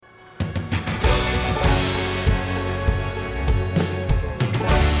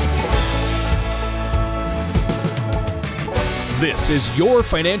This is your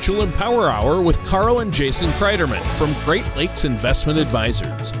Financial Empower Hour with Carl and Jason Kreiderman from Great Lakes Investment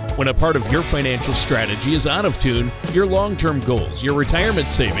Advisors. When a part of your financial strategy is out of tune, your long-term goals, your retirement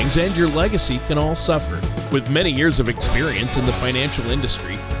savings, and your legacy can all suffer. With many years of experience in the financial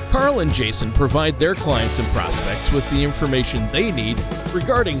industry, Carl and Jason provide their clients and prospects with the information they need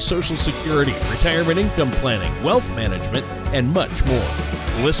regarding Social Security, retirement income planning, wealth management, and much more.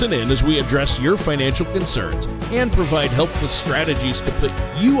 Listen in as we address your financial concerns and provide helpful strategies to put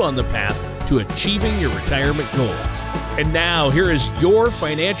you on the path to achieving your retirement goals. And now, here is your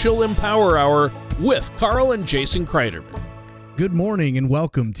Financial Empower Hour with Carl and Jason Kreiderman. Good morning and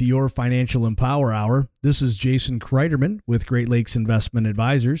welcome to your Financial Empower Hour. This is Jason Kreiderman with Great Lakes Investment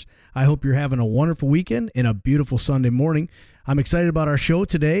Advisors. I hope you're having a wonderful weekend and a beautiful Sunday morning. I'm excited about our show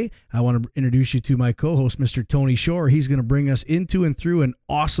today. I want to introduce you to my co-host, Mr. Tony Shore. He's going to bring us into and through an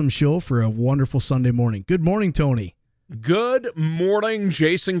awesome show for a wonderful Sunday morning. Good morning, Tony. Good morning,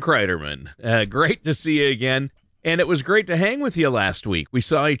 Jason Kreiderman. Great to see you again. And it was great to hang with you last week. We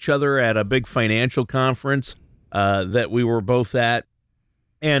saw each other at a big financial conference that we were both at.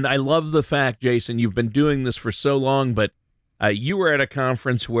 And I love the fact, Jason, you've been doing this for so long, but you were at a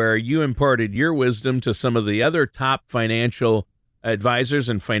conference where you imparted your wisdom to some of the other top financial advisors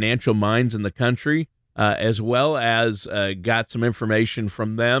and financial minds in the country, as well as got some information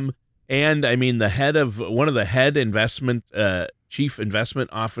from them. And I mean, one of the head chief investment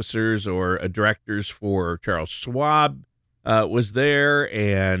officers or directors for Charles Schwab was there,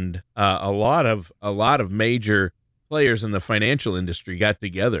 and a lot of major players in the financial industry got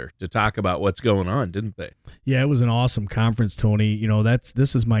together to talk about what's going on, didn't they? Yeah, it was an awesome conference, Tony. You know,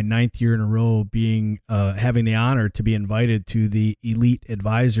 this is my 9th year in a row having the honor to be invited to the Elite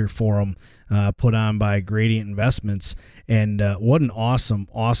Advisor Forum put on by Gradient Investments. And what an awesome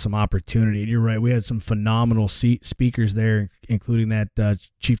opportunity. And you're right, we had some phenomenal speakers there, including that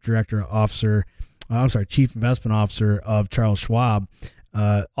Chief Investment Officer of Charles Schwab.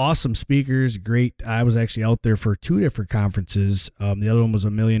 Awesome speakers, great. I was actually out there for 2 different conferences. The other one was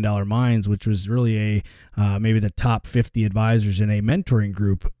 $1 Million Minds, which was really maybe the top 50 advisors in a mentoring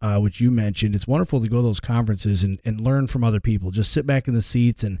group, which you mentioned. It's wonderful to go to those conferences and learn from other people. Just sit back in the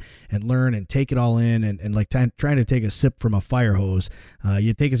seats and learn and take it all in and like trying to take a sip from a fire hose.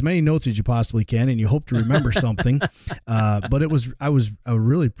 You take as many notes as you possibly can and you hope to remember something. But I was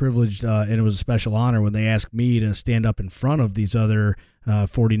really privileged and it was a special honor when they asked me to stand up in front of these other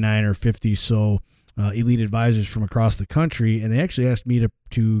 49 or 50 so elite advisors from across the country, and they actually asked me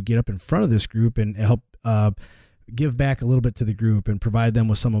to get up in front of this group and help give back a little bit to the group and provide them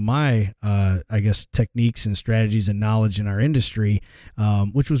with some of my techniques and strategies and knowledge in our industry,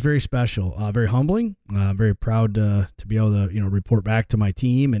 which was very special, very humbling. Very proud to be able to report back to my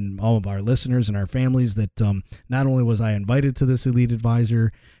team and all of our listeners and our families that not only was I invited to this Elite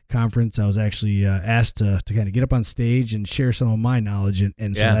Advisor conference, I was actually asked to kind of get up on stage and share some of my knowledge,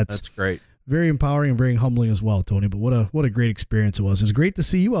 and so that's great. Very empowering and very humbling as well, Tony. But what a great experience it was. It was great to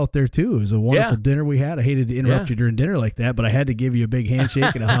see you out there too. It was a wonderful dinner we had. I hated to interrupt you during dinner like that, but I had to give you a big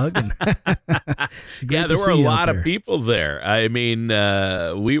handshake and a hug. And there were a lot of people there. I mean,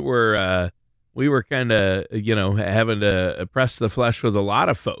 we were kind of having to press the flesh with a lot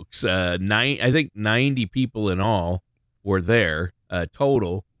of folks. I think 90 people in all were there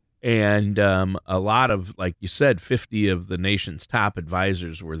total. And a lot of, like you said, 50 of the nation's top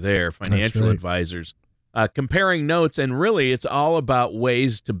advisors were there, financial advisors, comparing notes. And really, it's all about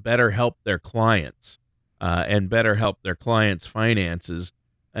ways to better help their clients and better help their clients' finances,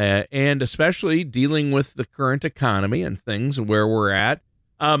 and especially dealing with the current economy and things where we're at.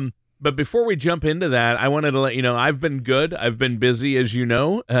 But before we jump into that, I wanted to let you know I've been good. I've been busy, as you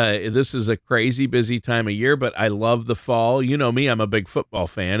know. This is a crazy busy time of year, but I love the fall. You know me, I'm a big football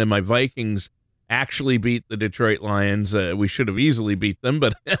fan, and my Vikings actually beat the Detroit Lions. We should have easily beat them,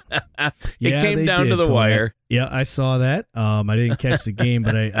 but it came down to the wire. Yeah, I saw that. I didn't catch the game,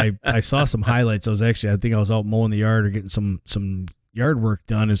 but I saw some highlights. I think I was out mowing the yard or getting some yard work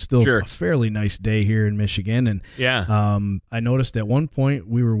done. It's still a fairly nice day here in Michigan, and I noticed at one point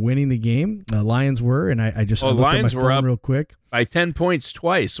we were winning the game. The Lions were, and I just looked at my phone real quick. By 10 points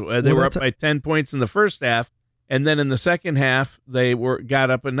twice. They were up by 10 points in the first half, and then in the second half they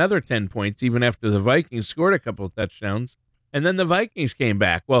got up another 10 points even after the Vikings scored a couple of touchdowns, and then the Vikings came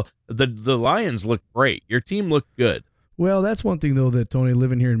back. Well, the Lions looked great. Your team looked good. Well, that's one thing though that Tony,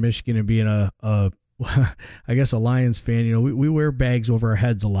 living here in Michigan and being a I guess a Lions fan, we wear bags over our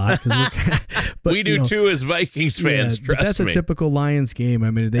heads a lot. But we do too as Vikings fans, trust me. That's a typical Lions game.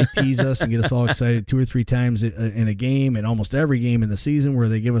 I mean, they tease us and get us all excited 2 or 3 times in a game, and almost every game in the season, where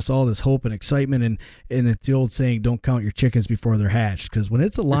they give us all this hope and excitement. And it's the old saying, don't count your chickens before they're hatched. Because when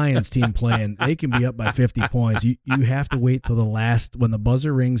it's a Lions team playing, they can be up by 50 points. You have to wait till the last, when the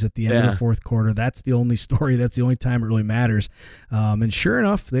buzzer rings at the end of the fourth quarter. That's the only story. That's the only time it really matters. And sure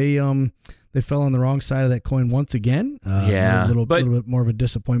enough, they fell on the wrong side of that coin once again. A little bit more of a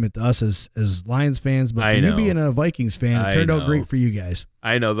disappointment to us as Lions fans, but for you being a Vikings fan, it turned out great for you guys.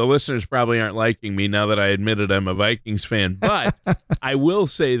 I know the listeners probably aren't liking me now that I admitted I'm a Vikings fan, but I will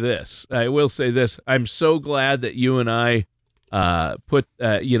say this. I'm so glad that you and I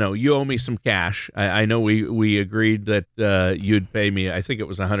you owe me some cash. I know we agreed that you'd pay me. I think it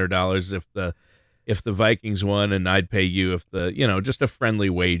was $100 if the Vikings won, and I'd pay you if just a friendly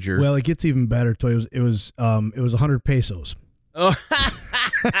wager. Well, it gets even better. It was 100 pesos. Oh.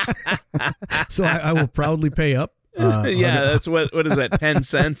 So I will proudly pay up. That's what is that? 10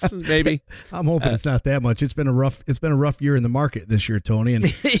 cents maybe. I'm hoping it's not that much. It's been a rough year in the market this year, Tony, and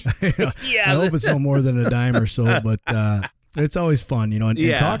I hope it's no more than a dime or so. But it's always fun,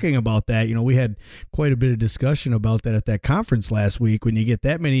 and talking about that, we had quite a bit of discussion about that at that conference last week, when you get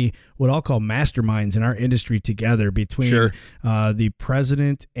that many, what I'll call masterminds in our industry together, between the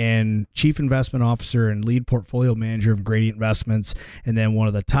president and chief investment officer and lead portfolio manager of Gradient Investments, and then one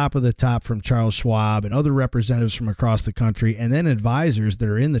of the top from Charles Schwab, and other representatives from across the country, and then advisors that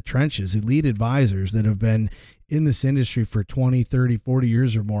are in the trenches, elite advisors that have been in this industry for 20, 30, 40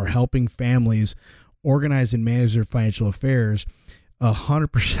 years or more, helping families organize and manage their financial affairs.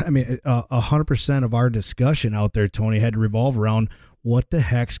 100% of our discussion out there, Tony, had to revolve around what the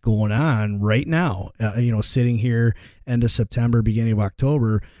heck's going on right now. Sitting here end of September, beginning of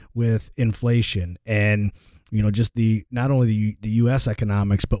October, with inflation and just not only the U.S.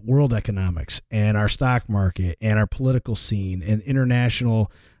 economics, but world economics, and our stock market, and our political scene, and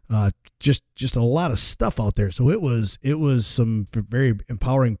international. Just a lot of stuff out there. So it was some very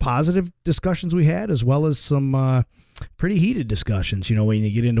empowering, positive discussions we had, as well as some pretty heated discussions, when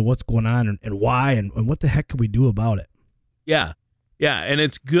you get into what's going on and why and what the heck can we do about it. Yeah. And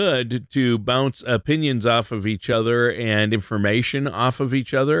it's good to bounce opinions off of each other and information off of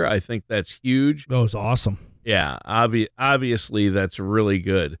each other. I think that's huge. That was awesome. Yeah. Obviously, that's really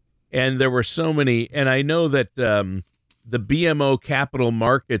good. And there were so many, and I know that the BMO Capital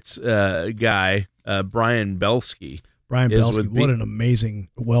Markets guy, Brian Belsky. What an amazing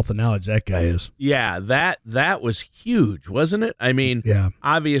wealth of knowledge that guy is. Yeah, that was huge, wasn't it? I mean,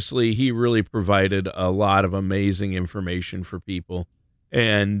 obviously he really provided a lot of amazing information for people.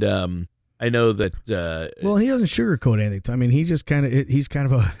 And I know that... well, he doesn't sugarcoat anything. I mean, he's kind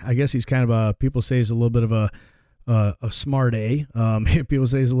of a, people say he's a little bit of a smart A. People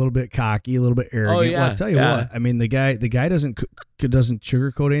say he's a little bit cocky, a little bit arrogant. Oh, yeah. Well, I tell you what, I mean, the guy doesn't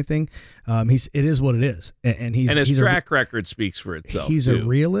sugarcoat anything. It is what it is, and his track record speaks for itself. He's a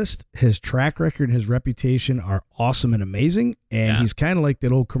realist. His track record and his reputation are awesome and amazing. And he's kind of like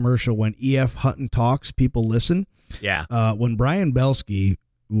that old commercial, when E.F. Hutton talks, people listen. Yeah. When Brian Belsky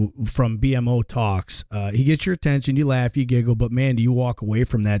from BMO talks, he gets your attention, you laugh, you giggle, but man, do you walk away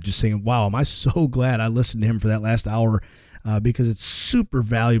from that just saying, wow, am I so glad I listened to him for that last hour, because it's super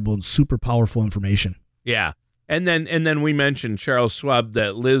valuable and super powerful information. Yeah. And then we mentioned Charles Schwab,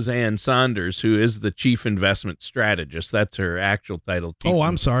 that Liz Ann Saunders, who is the chief investment strategist. That's her actual title. Oh,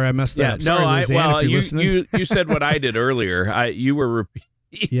 I'm sorry, I messed that up. No, sorry, Liz Ann, you said what I did earlier. You were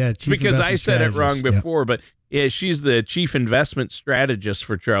chief because I said it wrong before, yeah. But yeah, she's the chief investment strategist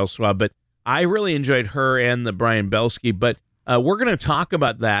for Charles Schwab. But I really enjoyed her and the Brian Belsky. But we're going to talk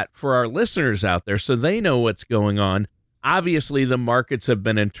about that for our listeners out there, so they know what's going on. Obviously, the markets have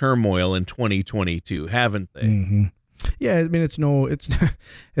been in turmoil in 2022, haven't they? Mm-hmm. Yeah, I mean, it's no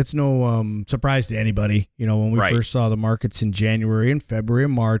surprise to anybody. When we first saw the markets in January and February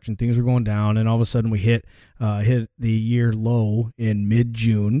and March, and things were going down, and all of a sudden we hit the year low in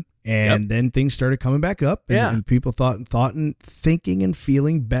mid-June, and then things started coming back up, and people thought and thinking and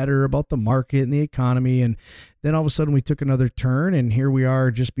feeling better about the market and the economy, and then all of a sudden we took another turn, and here we are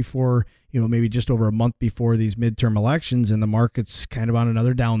just before, maybe just over a month before these midterm elections, and the market's kind of on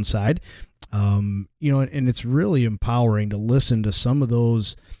another downside. And it's really empowering to listen to some of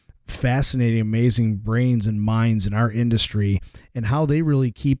those fascinating, amazing brains and minds in our industry, and how they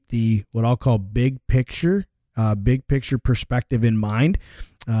really keep what I'll call big picture perspective in mind.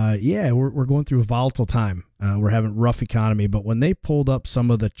 We're going through a volatile time. We're having a rough economy, but when they pulled up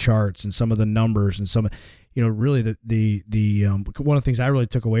some of the charts and some of the numbers and some, really the one of the things I really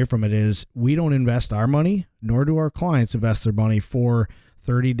took away from it is we don't invest our money, nor do our clients invest their money for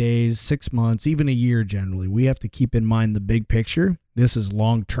 30 days, 6 months, even a year generally. We have to keep in mind the big picture. This is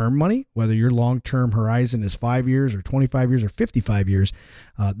long-term money, whether your long-term horizon is 5 years or 25 years or 55 years.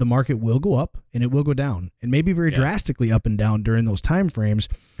 The market will go up and it will go down, and maybe very drastically up and down during those time frames.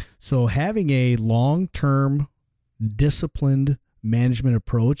 So having a long-term disciplined management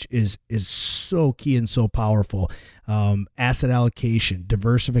approach is so key and so powerful. Asset allocation,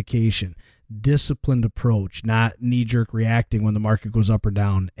 diversification, disciplined approach, not knee-jerk reacting when the market goes up or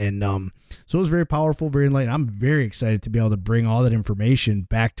down. And so it was very powerful, very enlightening. I'm very excited to be able to bring all that information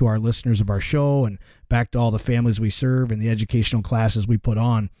back to our listeners of our show and back to all the families we serve and the educational classes we put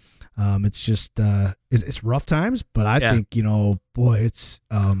on. It's just it's rough times, but I think it's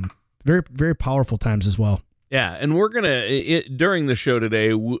very, very powerful times as well. Yeah, and we're gonna during the show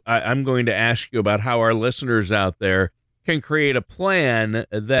today, I'm going to ask you about how our listeners out there can create a plan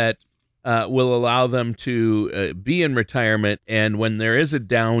that will allow them to be in retirement, and when there is a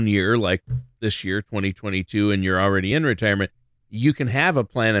down year like this year, 2022, and you're already in retirement, you can have a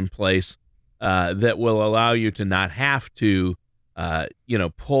plan in place that will allow you to not have to,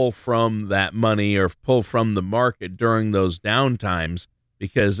 pull from that money or pull from the market during those down times,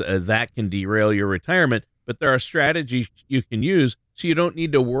 because that can derail your retirement. But there are strategies you can use so you don't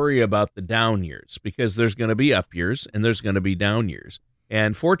need to worry about the down years, because there's going to be up years and there's going to be down years.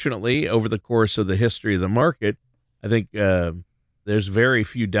 And fortunately, over the course of the history of the market, I think there's very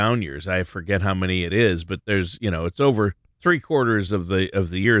few down years. I forget how many it is, but there's, it's over 3/4 of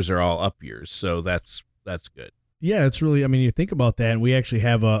the years are all up years. So that's good. Yeah, it's really, you think about that, and we actually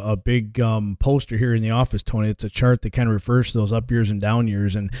have a big poster here in the office, Tony. It's a chart that kind of refers to those up years and down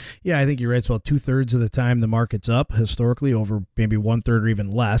years. And yeah, I think you're right. It's about 2/3 of the time the market's up historically, over maybe 1/3 or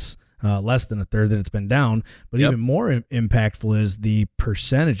even less than a third that it's been down. But even more impactful is the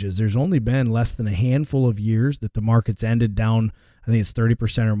percentages. There's only been less than a handful of years that the market's ended down. I think it's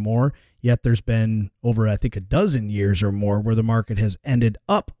 30% or more. Yet there's been over, I think, a dozen years or more where the market has ended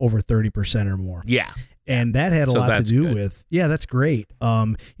up over 30% or more. Yeah. And that had a lot to do with, that's great.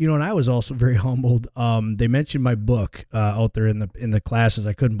 And I was also very humbled. They mentioned my book out there in the classes.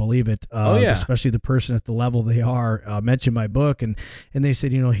 I couldn't believe it. Especially the person at the level they are mentioned my book, and they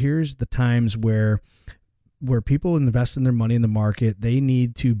said, here's the times where people invest in their money in the market. They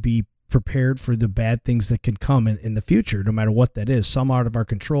need to be prepared for the bad things that can come in the future, no matter what that is. Some out of our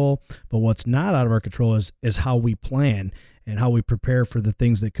control, but what's not out of our control is how we plan and how we prepare for the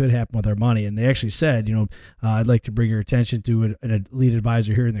things that could happen with our money. And they actually said, I'd like to bring your attention to an elite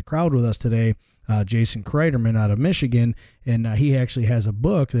advisor here in the crowd with us today, Jason Kreiderman out of Michigan. And he actually has a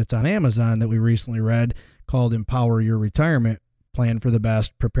book that's on Amazon that we recently read called Empower Your Retirement. Plan for the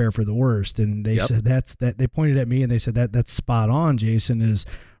best, prepare for the worst. And they said they pointed at me and they said that's spot on, Jason. Is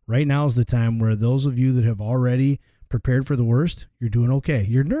right now is the time where those of you that have already prepared for the worst, you're doing okay.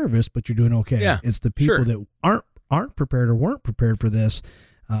 You're nervous, but you're doing okay. Yeah, it's the people that aren't prepared or weren't prepared for this.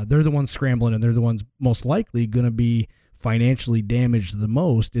 They're the ones scrambling, and they're the ones most likely going to be financially damaged the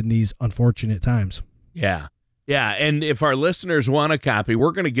most in these unfortunate times. Yeah. And if our listeners want a copy,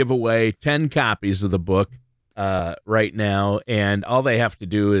 we're going to give away 10 copies of the book right now. And all they have to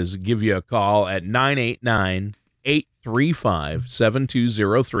do is give you a call at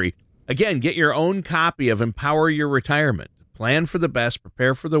 989-835-7203. Again, get your own copy of Empower Your Retirement. Plan for the best,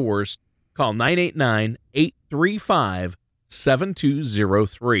 prepare for the worst. Call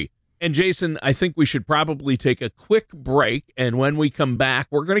 989-835-7203. And Jason, I think we should probably take a quick break. And when we come back,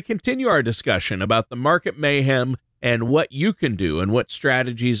 we're going to continue our discussion about the market mayhem and what you can do and what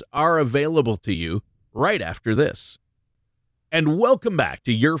strategies are available to you right after this. And welcome back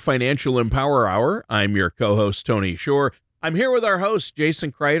to your Financial Empower Hour. I'm your co-host, Tony Shore. I'm here with our host,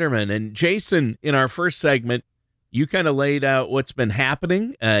 Jason Kreiderman. And Jason, in our first segment, you kind of laid out what's been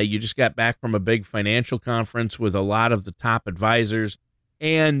happening. You just got back from a big financial conference with a lot of the top advisors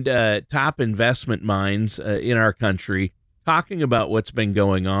and top investment minds in our country, talking about what's been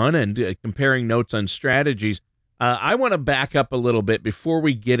going on and comparing notes on strategies. I want to back up a little bit before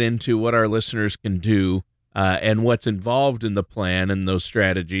we get into what our listeners can do and what's involved in the plan and those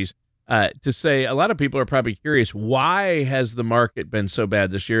strategies. To say, a lot of people are probably curious, why has the market been so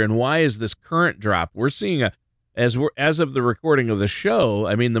bad this year, and why is this current drop? We're seeing as of the recording of the show,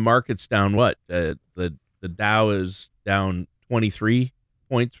 the market's down what? The Dow is down 23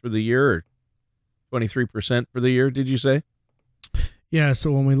 points for the year, or 23% for the year, did you say? Yeah,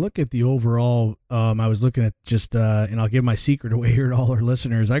 so when we look at the overall, I was looking at just, and I'll give my secret away here to all our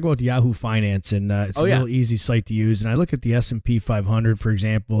listeners. I go to Yahoo Finance, and it's a real easy site to use. And I look at the S&P 500, for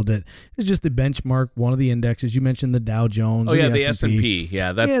example, that is just the benchmark, one of the indexes. You mentioned the Dow Jones. Oh, yeah, the S&P.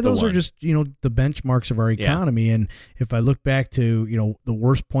 Yeah, that's the those one. are just, the benchmarks of our economy. Yeah. And if I look back to, the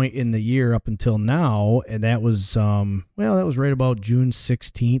worst point in the year up until now, and that was, that was right about June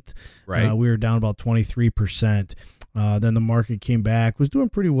 16th. Right. We were down about 23%. Then the market came back, was doing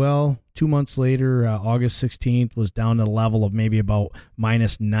pretty well. 2 months later, August 16th, was down to the level of maybe about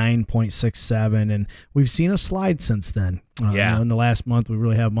minus 9.67. And we've seen a slide since then. In the last month, we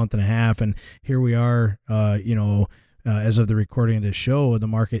really have a month and a half. And here we are, as of the recording of this show, the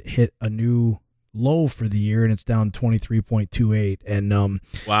market hit a new low for the year, and it's down 23.28. And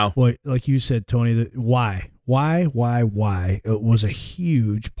wow. Well, like you said, Tony, why? It was a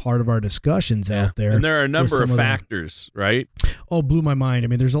huge part of our discussions out there. And there are a number of factors, right? Oh, blew my mind. I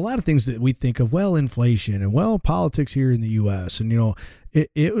mean, there's a lot of things that we think of, inflation and, politics here in the U.S. And,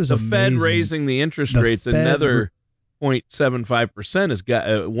 it was the amazing. Fed raising the interest rates, another 0.75% is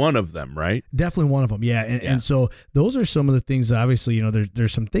got one of them, right? Definitely one of them, yeah. And so those are some of the things, obviously,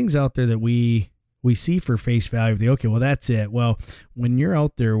 there's some things out there that we see for face value. Okay, well, that's it. Well, when you're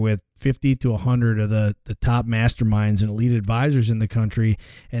out there with 50 to 100 of the top masterminds and elite advisors in the country,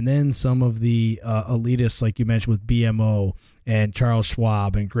 and then some of the elitists, like you mentioned, with BMO and Charles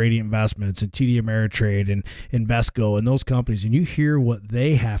Schwab and Gradient Investments and TD Ameritrade and Invesco and those companies, and you hear what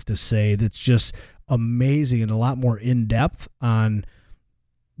they have to say, that's just amazing and a lot more in-depth on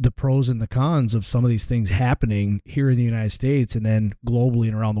the pros and the cons of some of these things happening here in the United States and then globally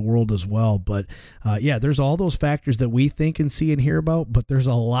and around the world as well. But there's all those factors that we think and see and hear about, but there's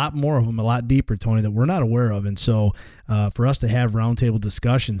a lot more of them, a lot deeper, Tony, that we're not aware of. And so for us to have roundtable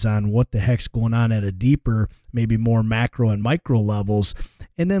discussions on what the heck's going on at a deeper, maybe more macro and micro levels,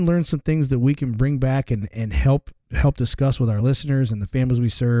 and then learn some things that we can bring back and help discuss with our listeners and the families we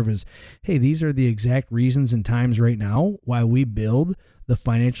serve is, hey, these are the exact reasons and times right now why we build the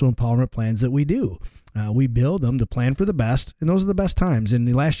financial empowerment plans that we do. We build them to plan for the best, and those are the best times.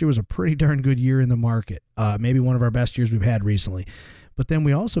 And last year was a pretty darn good year in the market, maybe one of our best years we've had recently. But then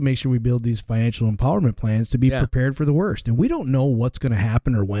we also make sure we build these financial empowerment plans to be prepared for the worst. And we don't know what's going to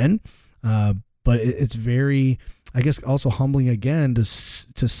happen or when, but it's very, I guess, also humbling again to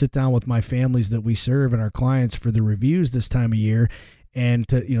sit down with my families that we serve and our clients for the reviews this time of year, and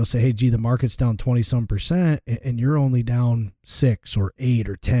to say, hey, gee, the market's down 20% and you're only down 6 or 8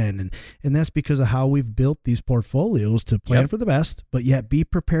 or 10, and that's because of how we've built these portfolios to plan for the best, but yet be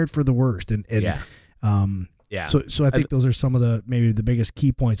prepared for the worst. So I think those are some of maybe the biggest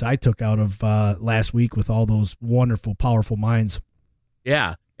key points I took out of last week with all those wonderful, powerful minds.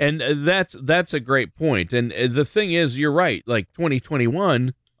 Yeah. And that's a great point. And the thing is, you're right. Like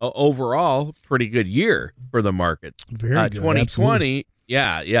 2021 overall, pretty good year for the markets. Very good. 2020,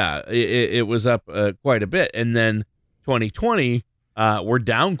 it was up quite a bit. And then 2020, we're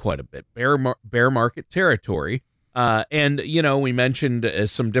down quite a bit. Bear market territory. And we mentioned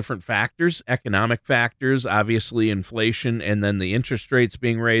some different factors, economic factors, obviously inflation, and then the interest rates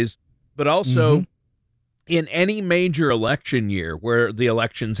being raised, but also. In any major election year where the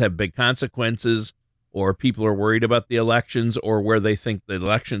elections have big consequences, or people are worried about the elections, or where they think the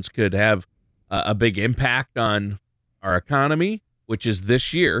elections could have a big impact on our economy, which is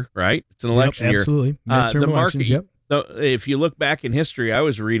this year, right? It's an election year. Absolutely. Midterm elections, yep. So if you look back in history, I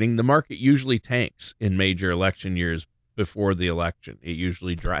was reading, the market usually tanks in major election years before the election. It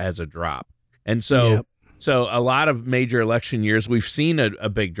usually has a drop. And so a lot of major election years, we've seen a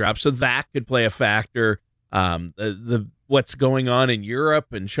big drop. So that could play a factor. What's going on in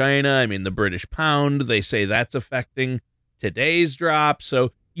Europe and China. I mean, the British pound, they say that's affecting today's drop.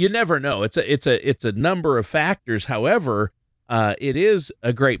 So you never know. It's a number of factors. However, it is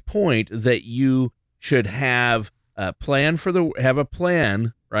a great point that you should have a plan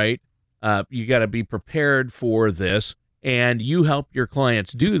right? You got to be prepared for this, and you help your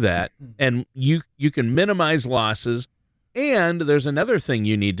clients do that, and you can minimize losses. And there's another thing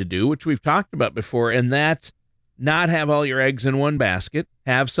you need to do, which we've talked about before, and that's not have all your eggs in one basket.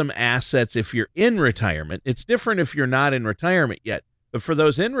 Have some assets if you're in retirement. It's different if you're not in retirement yet. But for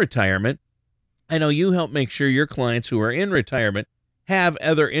those in retirement, I know you help make sure your clients who are in retirement have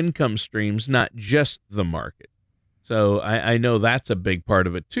other income streams, not just the market. So I know that's a big part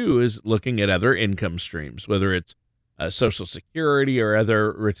of it too, is looking at other income streams, whether it's Social Security or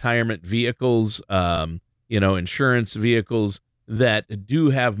other retirement vehicles, insurance vehicles that do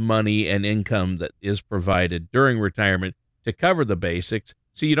have money and income that is provided during retirement to cover the basics,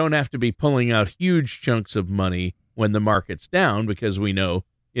 so you don't have to be pulling out huge chunks of money when the market's down, because we know,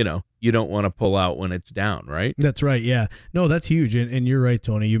 you don't want to pull out when it's down, right? That's right. Yeah. No, that's huge. And you're right,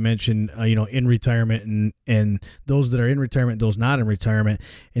 Tony. You mentioned, in retirement and those that are in retirement, those not in retirement.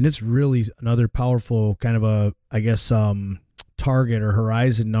 And it's really another powerful kind of target or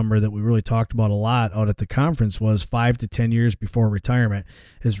horizon number that we really talked about a lot out at the conference was 5 to 10 years before retirement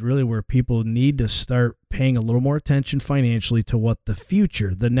is really where people need to start paying a little more attention financially to what the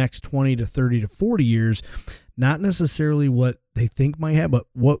future, the next 20 to 30 to 40 years, not necessarily what they think might happen,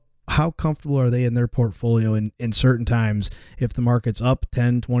 but how comfortable are they in their portfolio in certain times. If the market's up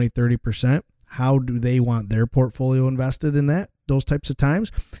 10, 20, 30%, how do they want their portfolio invested in those types of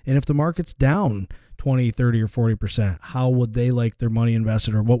times? And if the market's down 20, 30, or 40%, how would they like their money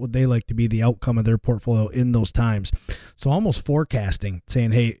invested, or what would they like to be the outcome of their portfolio in those times? So almost forecasting,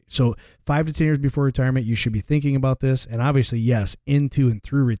 saying, hey, so 5 to 10 years before retirement, you should be thinking about this. And obviously, yes, into and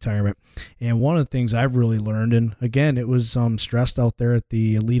through retirement. And one of the things I've really learned, and again, it was stressed out there at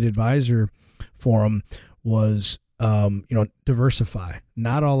the Elite Advisor Forum, was, diversify,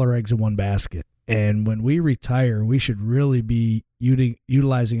 not all our eggs in one basket. And when we retire, we should really be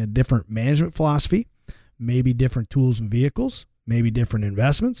utilizing a different management philosophy, maybe different tools and vehicles, maybe different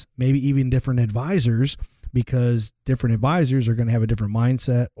investments, maybe even different advisors, because different advisors are going to have a different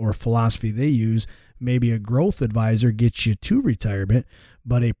mindset or philosophy they use. Maybe a growth advisor gets you to retirement,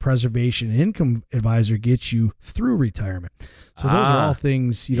 but a preservation income advisor gets you through retirement. So those are all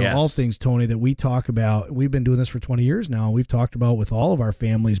things, yes. All things, Tony, that we talk about. We've been doing this for 20 years now. We've talked about with all of our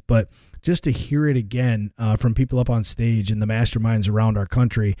families, but just to hear it again from people up on stage and the masterminds around our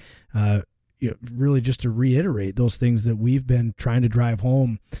country, really just to reiterate those things that we've been trying to drive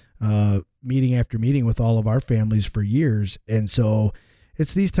home meeting after meeting with all of our families for years. And so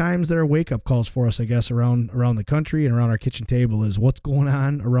it's these times that are wake-up calls for us, I guess, around the country and around our kitchen table is what's going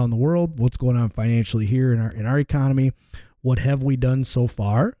on around the world, what's going on financially here in our economy, what have we done so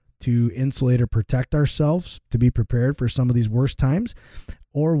far to insulate or protect ourselves to be prepared for some of these worst times,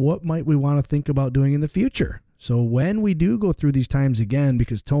 or what might we want to think about doing in the future? So when we do go through these times again,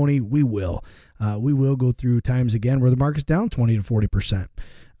 because Tony, we will go through times again where the market's down 20 to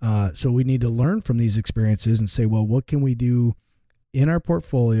 40%. So we need to learn from these experiences and say, well, what can we do in our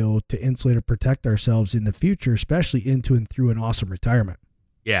portfolio to insulate or protect ourselves in the future, especially into and through an awesome retirement?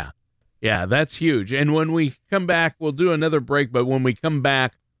 Yeah, that's huge. And when we come back, we'll do another break, but when we come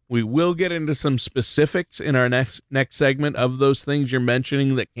back, we will get into some specifics in our next segment of those things you're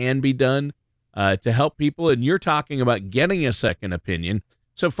mentioning that can be done to help people. And you're talking about getting a second opinion.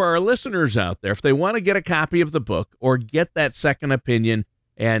 So for our listeners out there, if they want to get a copy of the book or get that second opinion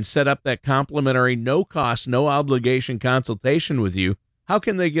and set up that complimentary, no cost, no obligation consultation with you, how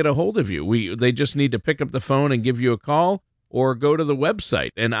can they get a hold of you? They just need to pick up the phone and give you a call, or go to the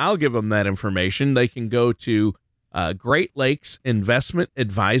website, and I'll give them that information. They can go to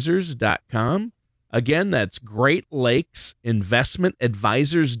GreatLakesInvestmentAdvisors.com. Again, that's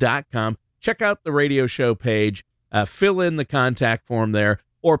GreatLakesInvestmentAdvisors.com. Check out the radio show page, fill in the contact form there,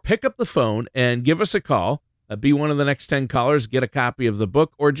 or pick up the phone and give us a call. Be one of the next 10 callers, get a copy of the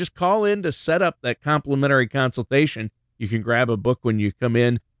book, or just call in to set up that complimentary consultation. You can grab a book when you come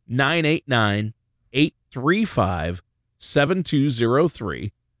in,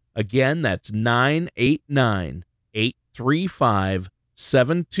 989-835-7203. Again, that's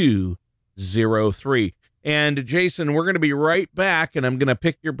 989-835-7203. And Jason, we're going to be right back, and I'm going to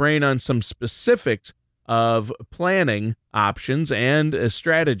pick your brain on some specifics of planning options and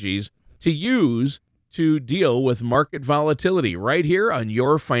strategies to use to deal with market volatility right here on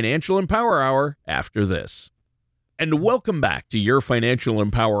your Financial Empower Hour after this. And welcome back to your Financial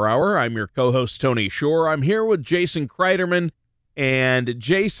Empower Hour. I'm your co-host, Tony Shore. I'm here with Jason Kreiderman. And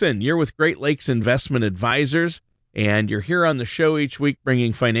Jason, you're with Great Lakes Investment Advisors, and you're here on the show each week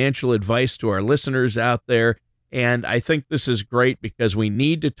bringing financial advice to our listeners out there. And I think this is great because we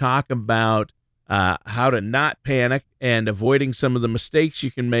need to talk about how to not panic and avoiding some of the mistakes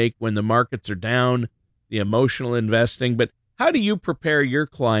you can make when the markets are down, the emotional investing. But how do you prepare your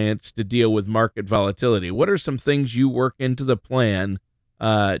clients to deal with market volatility? What are some things you work into the plan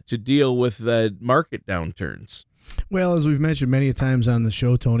to deal with the market downturns? Well, as we've mentioned many times on the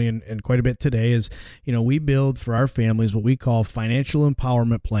show, Tony, and quite a bit today, is, we build for our families what we call financial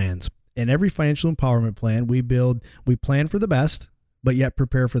empowerment plans. And every financial empowerment plan we plan for the best, but yet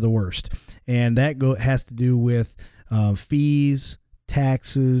prepare for the worst. And that has to do with fees,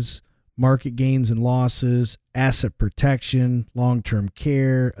 taxes, market gains and losses, asset protection, long-term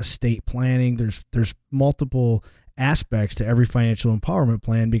care, estate planning. There's multiple aspects to every financial empowerment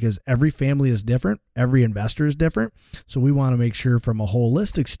plan because every family is different, every investor is different. So we want to make sure from a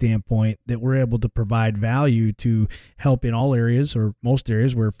holistic standpoint that we're able to provide value to help in all areas or most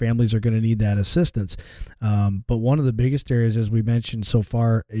areas where families are going to need that assistance. But one of the biggest areas, as we mentioned so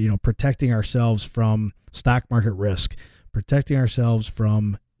far, protecting ourselves from stock market risk, protecting ourselves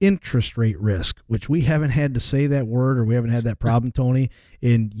from interest rate risk, which we haven't had to say that word or we haven't had that problem, Tony,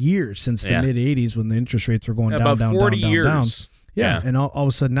 in years since the mid 80s when the interest rates were going down, about down, 40 down, years. down. Yeah. And all of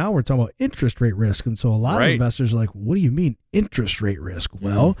a sudden now we're talking about interest rate risk. And so a lot of investors are like, what do you mean interest rate risk?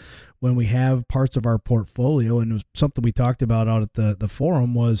 Well, when we have parts of our portfolio, and it was something we talked about out at the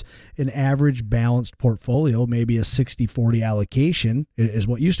forum, was an average balanced portfolio, maybe a 60-40 allocation is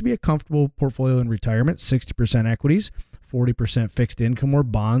what used to be a comfortable portfolio in retirement, 60% equities, 40% fixed income or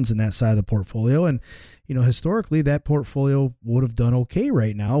bonds in that side of the portfolio. And, historically that portfolio would have done okay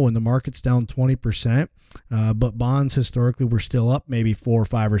right now when the market's down 20%, but bonds historically were still up maybe 4,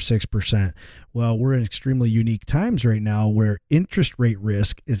 5, or 6%. Well, we're in extremely unique times right now where interest rate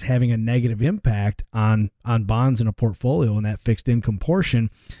risk is having a negative impact on bonds in a portfolio and that fixed income portion.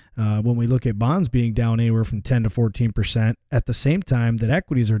 When we look at bonds being down anywhere from 10 to 14% at the same time that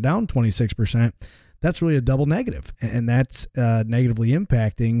equities are down 26%, that's really a double negative, and that's negatively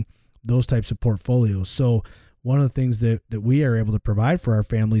impacting those types of portfolios. So one of the things that we are able to provide for our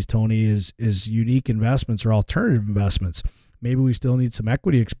families, Tony, is unique investments or alternative investments. Maybe we still need some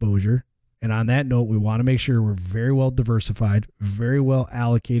equity exposure. And on that note, we want to make sure we're very well diversified, very well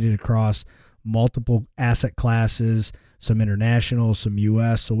allocated across multiple asset classes, some international, some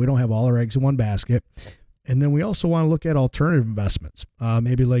U.S., so we don't have all our eggs in one basket. And then we also want to look at alternative investments,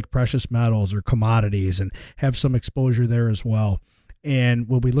 maybe like precious metals or commodities, and have some exposure there as well. And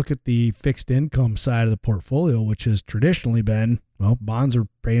when we look at the fixed income side of the portfolio, which has traditionally been, bonds are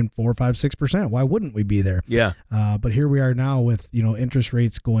paying 4, 5, 6%. Why wouldn't we be there? Yeah. But here we are now with, interest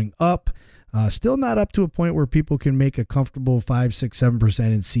rates going up, still not up to a point where people can make a comfortable 5, 6, 7%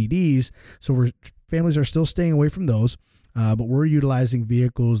 in CDs. So families are still staying away from those. But we're utilizing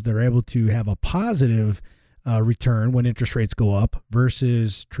vehicles that are able to have a positive return when interest rates go up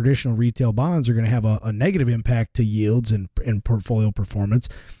versus traditional retail bonds are going to have a negative impact to yields and portfolio performance.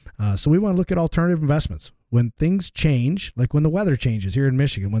 So we want to look at alternative investments. When things change, like when the weather changes here in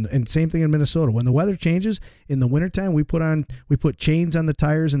Michigan, and same thing in Minnesota, when the weather changes in the wintertime, we put chains on the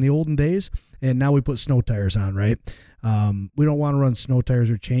tires in the olden days, and now we put snow tires on, right? We don't want to run snow tires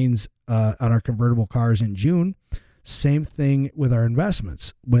or chains on our convertible cars in June. Same thing with our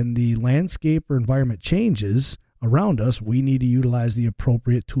investments. When the landscape or environment changes around us, we need to utilize the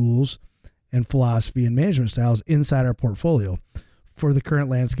appropriate tools and philosophy and management styles inside our portfolio for the current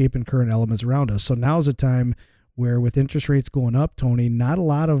landscape and current elements around us. So now's a time where with interest rates going up, Tony, not a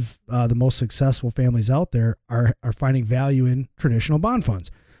lot of the most successful families out there are finding value in traditional bond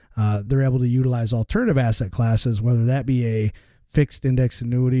funds. They're able to utilize alternative asset classes, whether that be a fixed index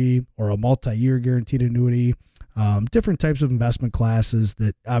annuity or a multi-year guaranteed annuity, different types of investment classes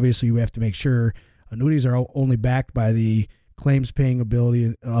that obviously you have to make sure annuities are only backed by the claims paying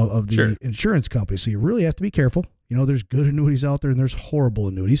ability of the insurance company. So you really have to be careful. There's good annuities out there and there's horrible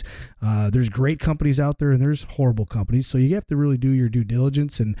annuities. There's great companies out there and there's horrible companies. So you have to really do your due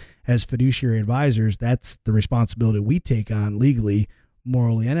diligence. And as fiduciary advisors, that's the responsibility we take on legally,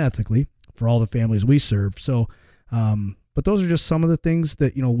 morally, and ethically for all the families we serve. So, but those are just some of the things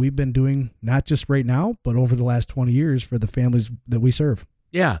that, we've been doing, not just right now, but over the last 20 years for the families that we serve.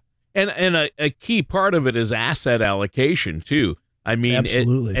 Yeah. And a key part of it is asset allocation too. I mean,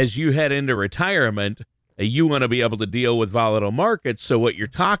 absolutely. As you head into retirement, you want to be able to deal with volatile markets. So what you're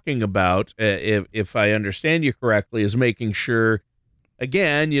talking about, if I understand you correctly, is making sure,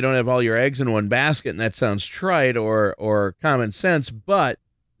 again, you don't have all your eggs in one basket, and that sounds trite or common sense, but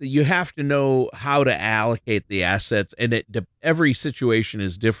you have to know how to allocate the assets, and every situation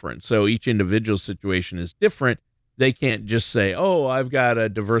is different. So each individual situation is different. They can't just say, oh, I've got a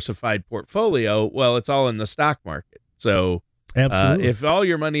diversified portfolio. Well, it's all in the stock market. So absolutely, if all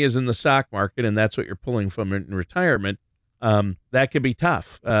your money is in the stock market and that's what you're pulling from in retirement, that could be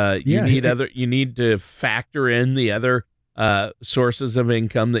tough. You need to factor in the other sources of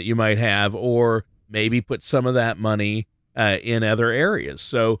income that you might have, or maybe put some of that money in other areas.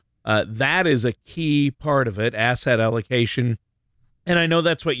 So that is a key part of it, asset allocation. And I know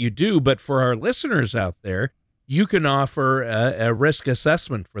that's what you do, but for our listeners out there, you can offer a risk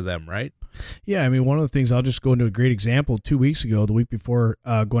assessment for them, right? Yeah, I mean, one of the things, I'll just go into a great example. 2 weeks ago, the week before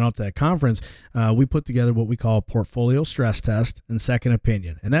going out to that conference, we put together what we call a portfolio stress test and second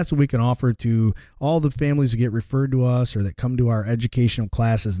opinion. And that's what we can offer to all the families that get referred to us or that come to our educational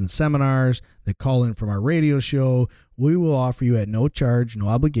classes and seminars, that call in from our radio show. We will offer you at no charge, no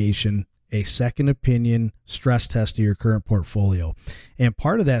obligation, a second opinion stress test of your current portfolio. And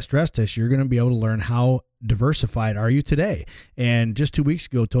part of that stress test, you're going to be able to learn how diversified are you today. And just 2 weeks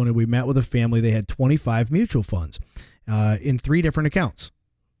ago, Tony, we met with a family. They had 25 mutual funds in 3 different accounts.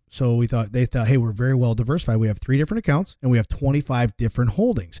 So they thought, hey, we're very well diversified. We have 3 different accounts and we have 25 different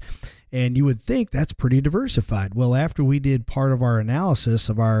holdings. And you would think that's pretty diversified. Well, after we did part of our analysis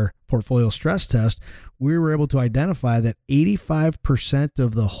of our portfolio stress test, we were able to identify that 85%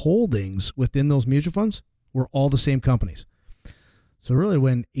 of the holdings within those mutual funds were all the same companies. So really,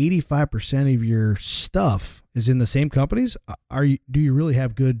 when 85% of your stuff is in the same companies, do you really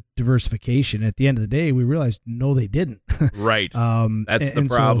have good diversification? At the end of the day, we realized, no, they didn't. Right. That's the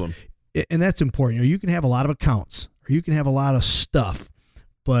problem. So, and that's important. You can have a lot of accounts or you can have a lot of stuff,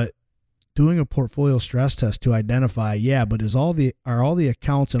 but doing a portfolio stress test to identify, but are all the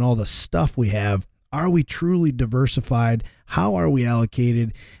accounts and all the stuff we have, are we truly diversified? How are we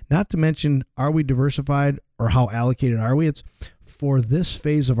allocated? Not to mention, are we diversified or how allocated are we? It's for this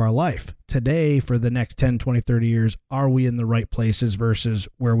phase of our life. Today, for the next 10, 20, 30 years, are we in the right places versus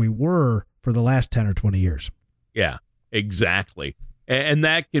where we were for the last 10 or 20 years? Yeah, exactly. And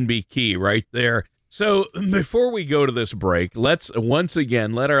that can be key right there. So before we go to this break, let's once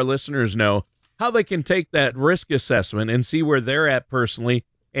again let our listeners know how they can take that risk assessment and see where they're at personally.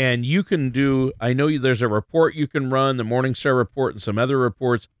 And you can I know there's a report you can run, the Morningstar report and some other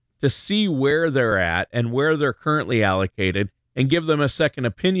reports, to see where they're at and where they're currently allocated and give them a second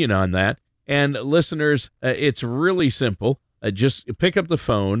opinion on that. And listeners, it's really simple. Just pick up the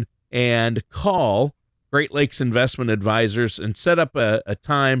phone and call Great Lakes Investment Advisors and set up a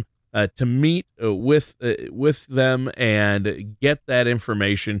time to meet with them and get that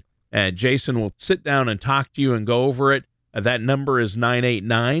information. Jason will sit down and talk to you and go over it. That number is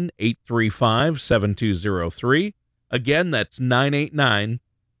 989-835-7203. Again, that's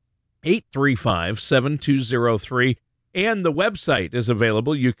 989-835-7203. And the website is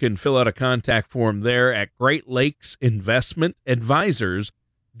available. You can fill out a contact form there at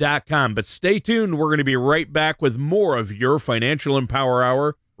GreatLakesInvestmentAdvisors.com. But stay tuned. We're going to be right back with more of your Financial Empower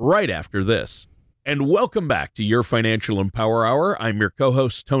Hour right after this. And welcome back to your Financial Empower Hour. I'm your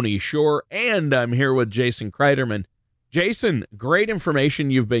co-host, Tony Shore, and I'm here with Jason Kreiderman. Jason, great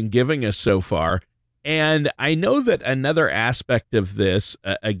information you've been giving us so far. And I know that another aspect of this,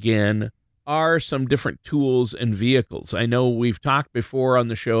 again, are some different tools and vehicles. I know we've talked before on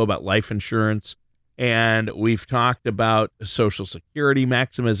the show about life insurance, and we've talked about Social Security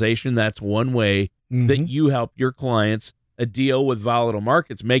maximization. That's one way that you help your clients deal with volatile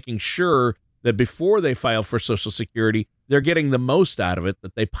markets, making sure that before they file for Social Security, they're getting the most out of it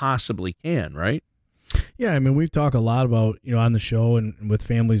that they possibly can, right? Yeah, I mean, we've talked a lot about, on the show and with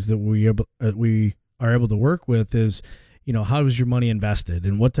families that we are able to work with is, how is your money invested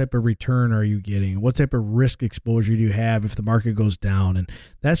and what type of return are you getting? What type of risk exposure do you have if the market goes down? And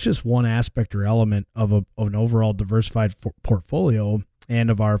that's just one aspect or element of an overall diversified portfolio and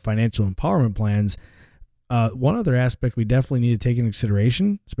of our financial empowerment plans. One other aspect we definitely need to take into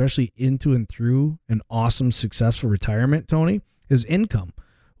consideration, especially into and through an awesome, successful retirement, Tony, is income.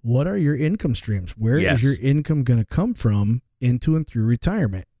 What are your income streams? Where is your income going to come from into and through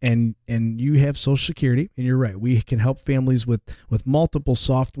retirement? And you have Social Security, and you're right. We can help families with multiple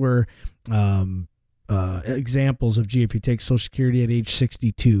software examples of, if you take Social Security at age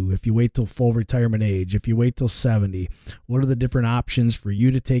 62, if you wait till full retirement age, if you wait till 70, what are the different options for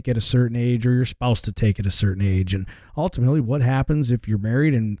you to take at a certain age or your spouse to take at a certain age? And ultimately, what happens if you're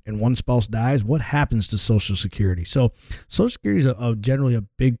married and one spouse dies? What happens to Social Security? So Social Security is generally a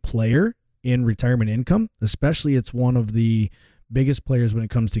big player in retirement income, especially it's one of the biggest players when it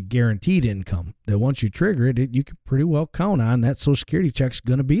comes to guaranteed income, that once you trigger it, you can pretty well count on that Social Security check's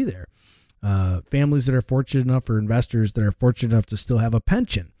going to be there. Families that are fortunate enough, or investors that are fortunate enough to still have a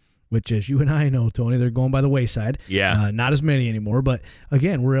pension, which, as you and I know, Tony, they're going by the wayside. Yeah. Not as many anymore. But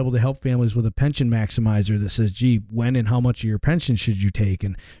again, we're able to help families with a pension maximizer that says, when and how much of your pension should you take?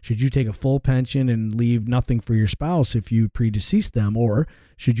 And should you take a full pension and leave nothing for your spouse if you predecease them? Or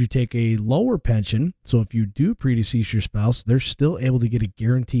should you take a lower pension? So if you do predecease your spouse, they're still able to get a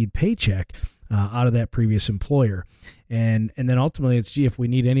guaranteed paycheck out of that previous employer. And then ultimately it's, if we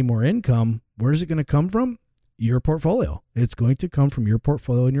need any more income, where's it going to come from? Your portfolio. It's going to come from your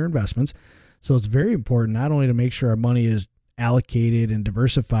portfolio and your investments. So it's very important not only to make sure our money is allocated and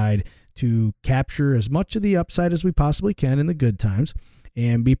diversified to capture as much of the upside as we possibly can in the good times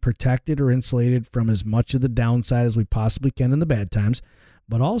and be protected or insulated from as much of the downside as we possibly can in the bad times.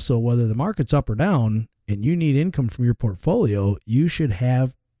 But also, whether the market's up or down and you need income from your portfolio, you should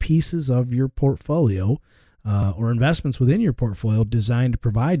have pieces of your portfolio or investments within your portfolio designed to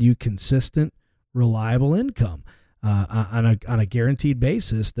provide you consistent, reliable income on a guaranteed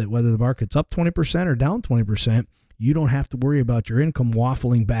basis, that whether the market's up 20% or down 20%, you don't have to worry about your income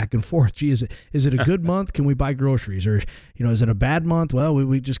waffling back and forth. Gee, is it a good month? Can we buy groceries? Or, is it a bad month? Well,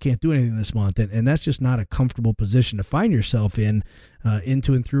 we just can't do anything this month. And that's just not a comfortable position to find yourself into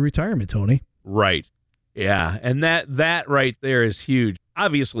and through retirement, Tony. Right. Yeah. And that right there is huge.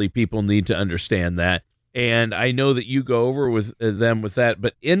 Obviously, people need to understand that. And I know that you go over with them with that,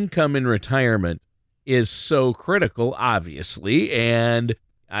 but income in retirement is so critical, obviously. And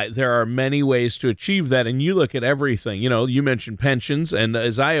there are many ways to achieve that, and you look at everything. You mentioned pensions, and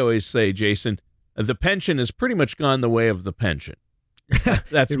as I always say, Jason, the pension has pretty much gone the way of the pension.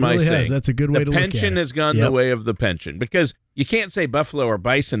 That's my really saying. That's a good way to look at it. The pension has gone the way of the pension, because you can't say buffalo or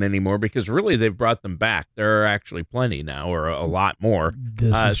bison anymore, because really they've brought them back. There are actually plenty now, or a lot more.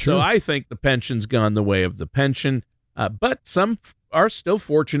 This is true. So I think the pension's gone the way of the pension, but some are still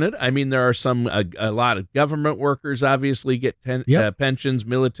fortunate. I mean, there are a lot of government workers obviously get pensions,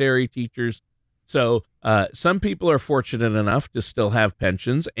 military, teachers. So some people are fortunate enough to still have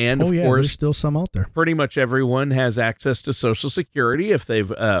pensions. And of course, there's still some out there. Pretty much everyone has access to Social Security if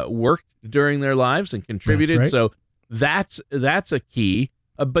they've worked during their lives and contributed. That's right. So that's a key.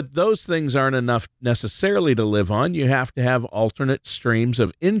 But those things aren't enough necessarily to live on. You have to have alternate streams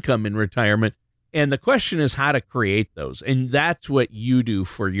of income in retirement. And the question is how to create those. And that's what you do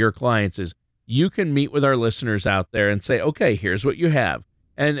for your clients, is you can meet with our listeners out there and say, okay, here's what you have.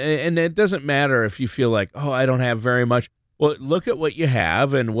 And it doesn't matter if you feel like, oh, I don't have very much. Well, look at what you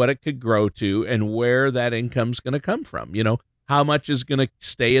have and what it could grow to and where that income's going to come from. How much is going to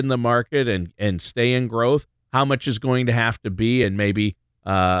stay in the market and stay in growth? How much is going to have to be in maybe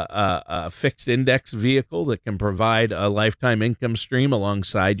a fixed index vehicle that can provide a lifetime income stream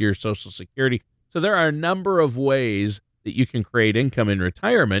alongside your Social Security? So there are a number of ways that you can create income in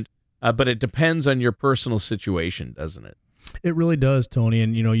retirement, but it depends on your personal situation, doesn't it? It really does, Tony.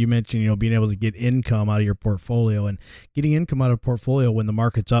 And, you mentioned, being able to get income out of your portfolio, and getting income out of a portfolio when the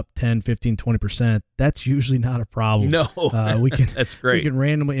market's up 10, 15, 20%, that's usually not a problem. No, that's great. We can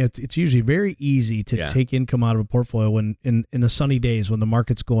randomly, it's usually very easy to take income out of a portfolio when in the sunny days when the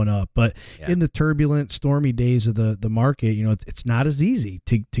market's going up. But in the turbulent, stormy days of the market, it's not as easy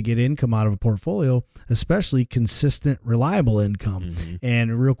to get income out of a portfolio, especially consistent, reliable income. Mm-hmm.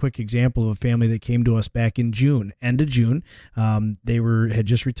 And a real quick example of a family that came to us back in June, end of June. They had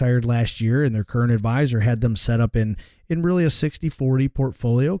just retired last year, and their current advisor had them set up in really a 60-40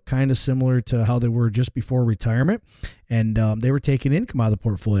 portfolio, kind of similar to how they were just before retirement. And they were taking income out of the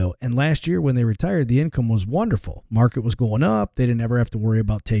portfolio. And last year when they retired, the income was wonderful. Market was going up. They didn't ever have to worry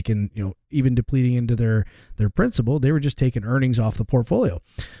about taking, even depleting into their principal. They were just taking earnings off the portfolio.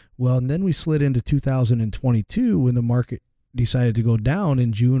 Well, and then we slid into 2022 when the market decided to go down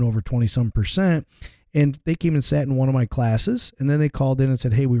in June over 20-some%. And they came and sat in one of my classes, and then they called in and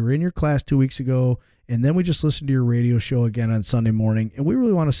said, hey, we were in your class 2 weeks ago, and then we just listened to your radio show again on Sunday morning, and we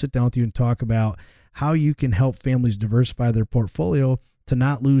really want to sit down with you and talk about how you can help families diversify their portfolio to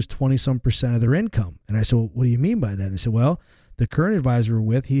not lose 20-some% of their income. And I said, well, what do you mean by that? And I said, well, the current advisor we're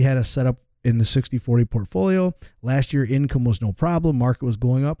with, he had us set up in the 60-40 portfolio. Last year, income was no problem. Market was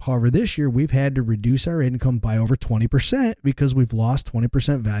going up. However, this year, we've had to reduce our income by over 20% because we've lost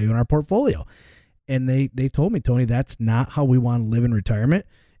 20% value in our portfolio. And they told me, Tony, that's not how we want to live in retirement,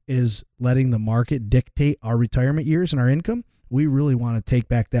 is letting the market dictate our retirement years and our income. We really want to take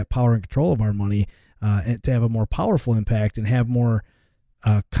back that power and control of our money and to have a more powerful impact and have more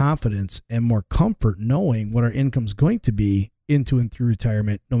confidence and more comfort knowing what our income's going to be into and through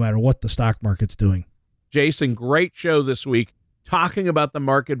retirement, no matter what the stock market's doing. Jason, great show this week, talking about the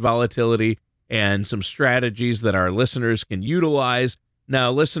market volatility and some strategies that our listeners can utilize.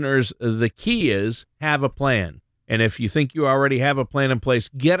 Now, listeners, the key is have a plan. And if you think you already have a plan in place,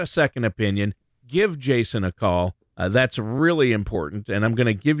 get a second opinion. Give Jason a call. That's really important. And I'm going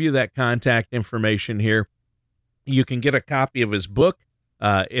to give you that contact information here. You can get a copy of his book,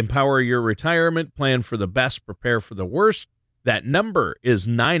 Empower Your Retirement, Plan for the Best, Prepare for the Worst. That number is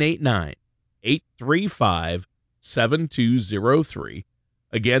 989-835-7203.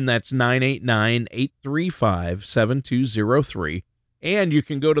 Again, that's 989-835-7203. And you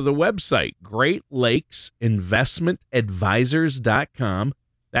can go to the website, GreatLakesInvestmentAdvisors.com.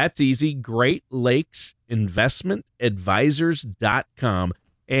 That's easy, GreatLakesInvestmentAdvisors.com.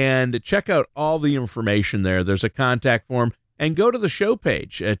 and check out all the information there. There's a contact form, and go to the show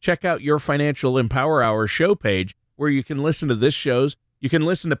page. Check out your Financial Empower Hour show page where you can listen to this shows. You can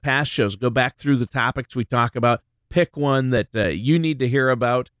listen to past shows, go back through the topics we talk about, pick one that you need to hear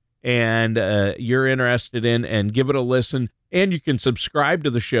about and you're interested in, and give it a listen. And you can subscribe to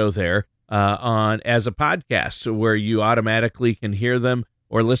the show there as a podcast where you automatically can hear them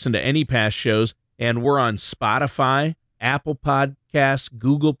or listen to any past shows. And we're on Spotify, Apple Podcasts,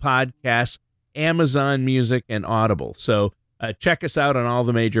 Google Podcasts, Amazon Music, and Audible. So check us out on all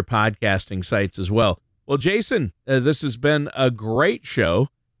the major podcasting sites as well. Well, Jason, this has been a great show,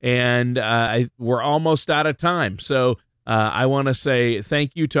 and we're almost out of time. So I want to say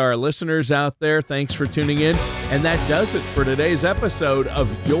thank you to our listeners out there. Thanks for tuning in. And that does it for today's episode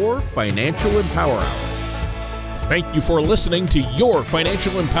of Your Financial Empower Hour. Thank you for listening to Your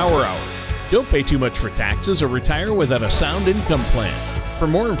Financial Empower Hour. Don't pay too much for taxes or retire without a sound income plan. For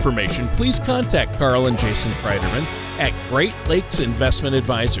more information, please contact Carl and Jason Kreiderman at Great Lakes Investment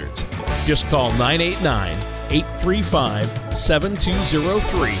Advisors. Just call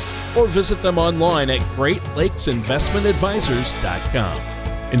 989-835-7203 or visit them online at GreatLakesInvestmentAdvisors.com.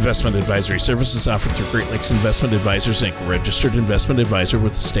 Investment advisory services offered through Great Lakes Investment Advisors, Inc., registered investment advisor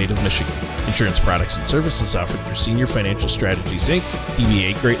with the state of Michigan. Insurance products and services offered through Senior Financial Strategies, Inc.,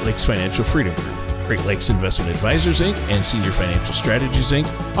 DBA Great Lakes Financial Freedom Group. Great Lakes Investment Advisors, Inc. and Senior Financial Strategies,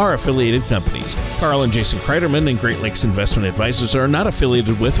 Inc. are affiliated companies. Carl and Jason Kreiderman and Great Lakes Investment Advisors are not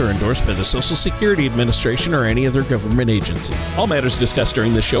affiliated with or endorsed by the Social Security Administration or any other government agency. All matters discussed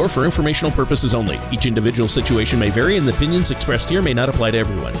during this show are for informational purposes only. Each individual situation may vary, and the opinions expressed here may not apply to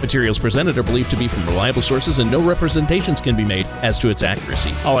everyone. Materials presented are believed to be from reliable sources, and no representations can be made as to its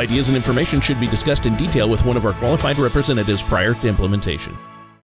accuracy. All ideas and information should be discussed in detail with one of our qualified representatives prior to implementation.